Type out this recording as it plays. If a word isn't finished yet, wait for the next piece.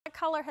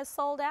color has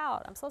sold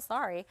out. I'm so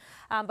sorry.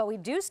 But we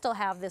do still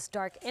have this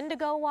dark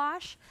indigo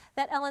wash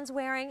that Ellen's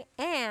wearing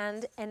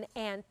and an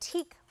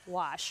antique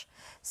wash.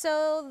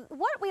 So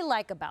what we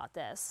like about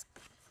this,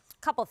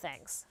 a couple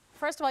things.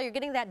 First of all, you're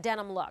getting that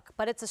denim look,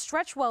 but it's a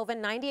stretch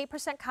woven,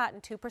 98%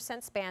 cotton,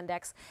 2%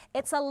 spandex.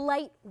 It's a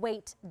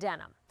lightweight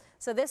denim.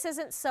 So this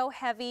isn't so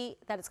heavy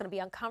that it's going to be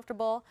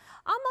uncomfortable,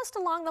 almost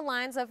along the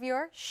lines of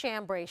your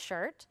chambray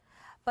shirt,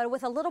 but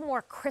with a little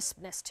more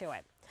crispness to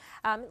it.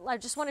 I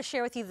just want to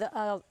share with you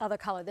the other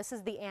color. This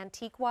is the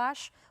antique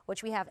wash,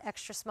 which we have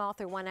extra small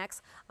through 1X.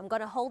 I'm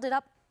going to hold it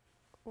up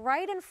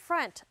right in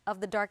front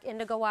of the dark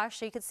indigo wash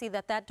so you can see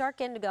that that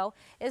dark indigo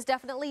is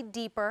definitely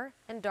deeper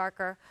and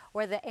darker,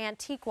 where the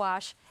antique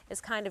wash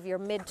is kind of your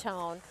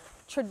mid-tone,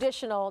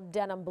 traditional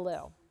denim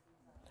blue.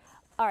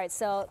 All right,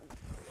 so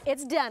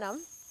it's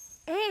denim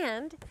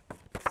and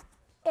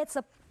it's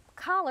a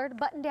collared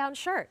button-down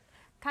shirt,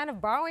 kind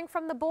of borrowing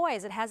from the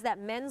boys. It has that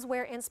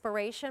menswear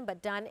inspiration,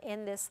 but done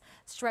in this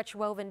stretch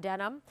woven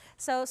denim.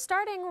 So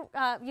starting,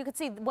 you can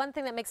see one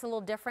thing that makes it a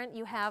little different.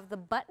 You have the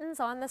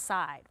buttons on the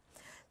side.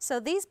 So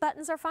these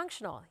buttons are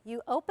functional.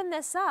 You open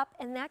this up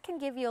and that can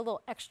give you a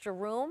little extra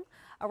room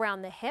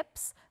around the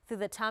hips, through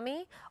the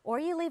tummy, or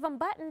you leave them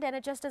buttoned and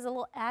it just is a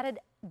little added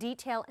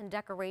detail and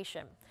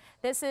decoration.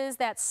 This is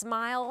that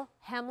smile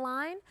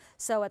hemline,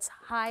 so it's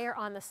higher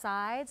on the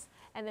sides,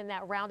 and then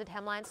that rounded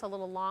hemline, so a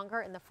little longer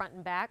in the front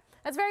and back.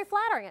 That's very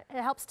flattering.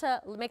 It helps to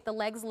make the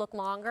legs look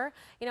longer.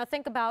 You know,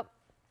 think about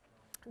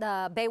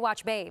the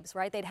Baywatch babes,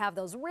 right? They'd have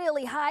those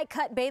really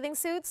high-cut bathing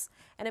suits,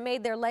 and it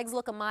made their legs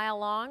look a mile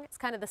long. It's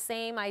kind of the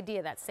same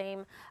idea. That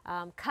same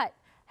cut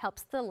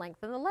helps to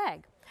lengthen the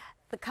leg.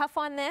 The cuff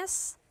on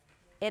this,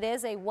 it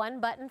is a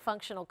one-button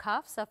functional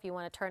cuff, so if you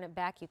want to turn it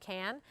back, you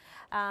can.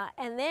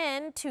 And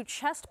then 2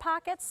 chest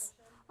pockets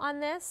on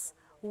this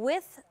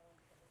with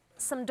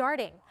some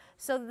darting.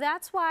 So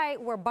that's why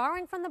we're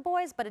borrowing from the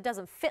boys, but it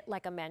doesn't fit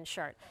like a men's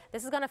shirt.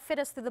 This is going to fit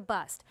us through the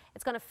bust.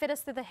 It's going to fit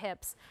us through the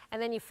hips.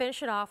 And then you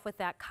finish it off with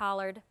that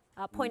collared,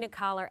 pointed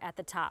collar at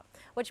the top,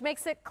 which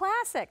makes it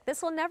classic.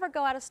 This will never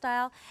go out of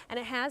style, and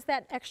it has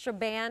that extra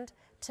band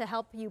to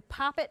help you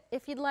pop it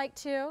if you'd like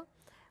to.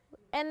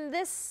 And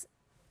this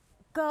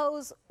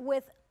goes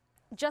with,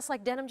 just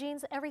like denim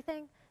jeans,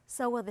 everything,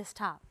 so will this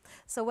top.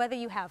 So whether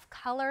you have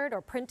colored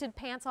or printed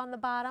pants on the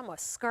bottom or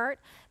skirt,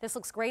 this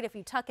looks great if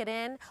you tuck it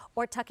in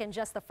or tuck in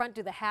just the front,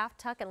 do the half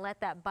tuck and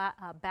let that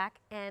back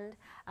end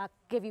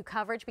give you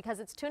coverage, because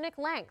it's tunic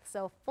length,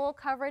 so full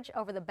coverage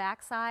over the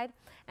back side.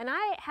 And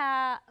I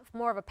have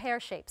more of a pear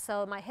shape,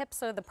 so my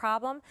hips are the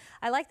problem.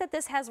 I like that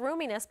this has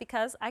roominess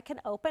because I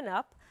can open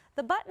up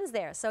the buttons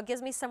there, so it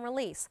gives me some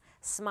release.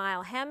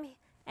 Smile hem,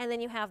 and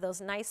then you have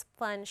those nice,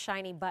 fun,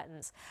 shiny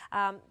buttons.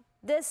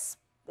 This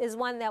is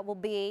one that will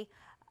be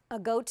a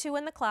go-to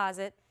in the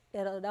closet.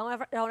 Don't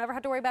ever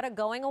have to worry about it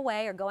going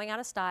away or going out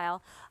of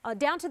style.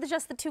 Down to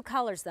just the 2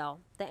 colors though,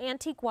 the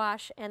antique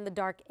wash and the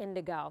dark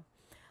indigo.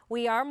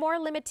 We are more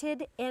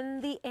limited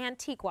in the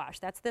antique wash,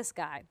 that's this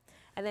guy.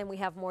 And then we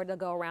have more to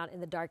go around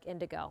in the dark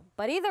indigo.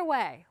 But either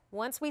way,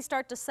 once we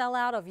start to sell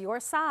out of your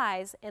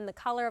size in the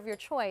color of your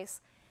choice,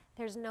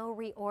 there's no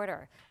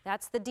reorder.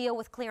 That's the deal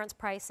with clearance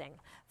pricing.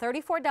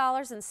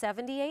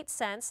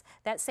 $34.78.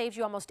 That saves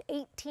you almost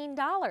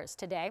 $18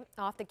 today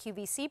off the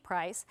QVC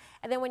price.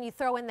 And then when you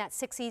throw in that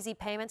 6 easy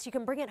payments, you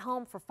can bring it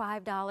home for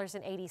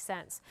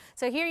 $5.80.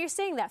 So here you're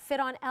seeing that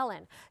fit on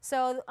Ellen.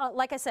 So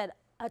like I said,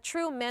 a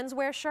true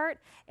menswear shirt,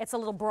 it's a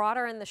little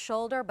broader in the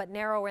shoulder but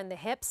narrower in the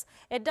hips.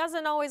 It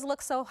doesn't always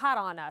look so hot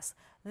on us.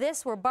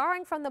 This we're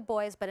borrowing from the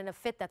boys, but in a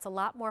fit that's a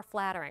lot more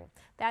flattering.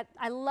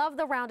 I love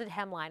the rounded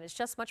hemline. It's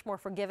just much more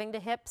forgiving to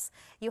hips.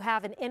 You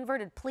have an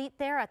inverted pleat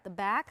there at the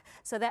back,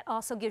 so that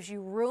also gives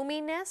you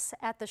roominess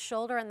at the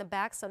shoulder and the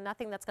back, so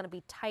nothing that's going to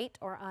be tight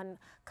or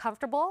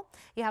uncomfortable.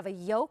 You have a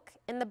yoke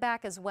in the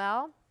back as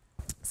well.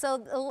 So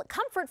the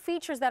comfort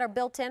features that are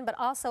built in, but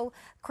also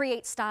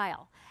create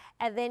style.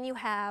 And then you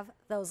have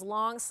those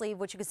long sleeve,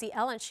 which you can see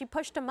Ellen, she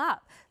pushed them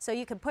up. So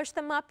you can push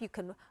them up, you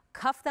can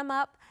cuff them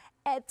up.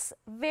 It's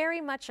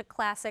very much a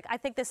classic. I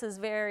think this is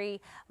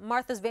very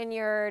Martha's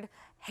Vineyard,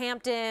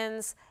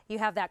 Hamptons. You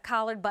have that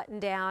collared button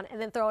down,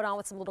 and then throw it on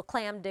with some little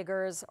clam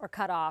diggers or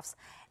cutoffs.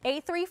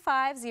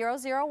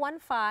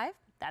 835-0015.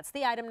 That's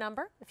the item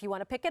number. If you want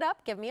to pick it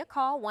up, give me a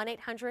call,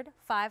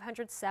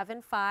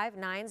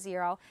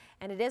 1-800-500-7590.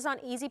 And it is on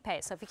Easy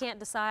Pay. So if you can't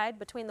decide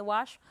between the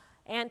wash,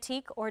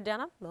 antique or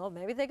denim, well,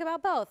 maybe think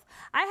about both.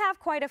 I have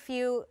quite a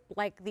few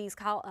like these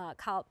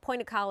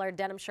pointed collar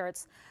denim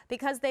shirts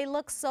because they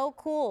look so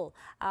cool.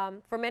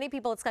 For many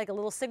people, it's like a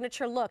little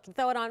signature look. You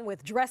throw it on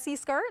with dressy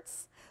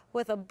skirts,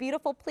 with a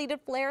beautiful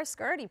pleated flare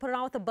skirt. You put it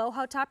on with a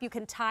boho top. You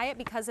can tie it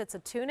because it's a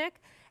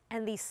tunic,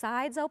 and these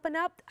sides open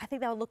up. I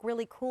think that would look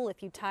really cool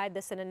if you tied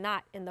this in a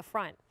knot in the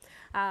front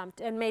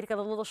and made it a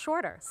little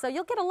shorter. So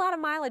you'll get a lot of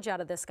mileage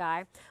out of this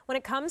guy. When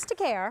it comes to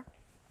care,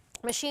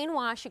 machine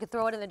wash, you could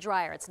throw it in the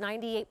dryer. It's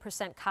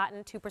 98%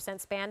 cotton,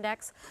 2%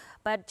 spandex,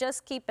 but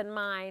just keep in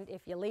mind,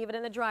 if you leave it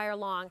in the dryer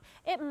long,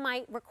 it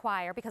might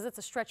require, because it's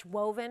a stretch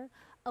woven,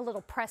 a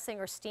little pressing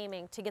or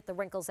steaming to get the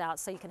wrinkles out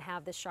so you can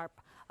have this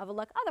sharp of a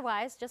look.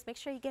 Otherwise, just make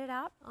sure you get it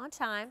out on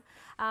time.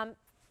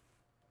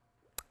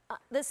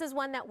 This is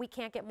one that we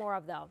can't get more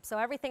of though, so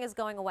everything is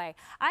going away.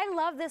 I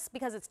love this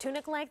because it's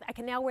tunic length. I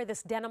can now wear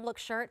this denim look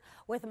shirt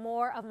with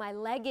more of my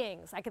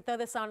leggings. I could throw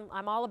this on.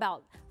 I'm all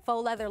about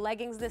faux leather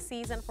leggings this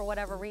season for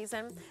whatever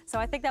reason. So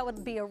I think that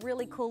would be a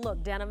really cool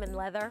look, denim and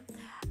leather.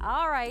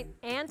 All right,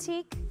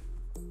 antique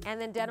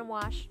and then denim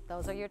wash.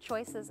 Those are your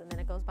choices, and then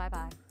it goes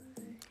bye-bye.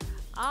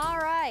 All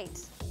right,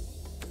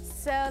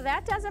 so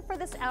that does it for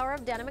this hour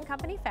of Denim &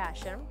 Company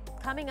Fashion.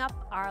 Coming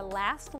up, our last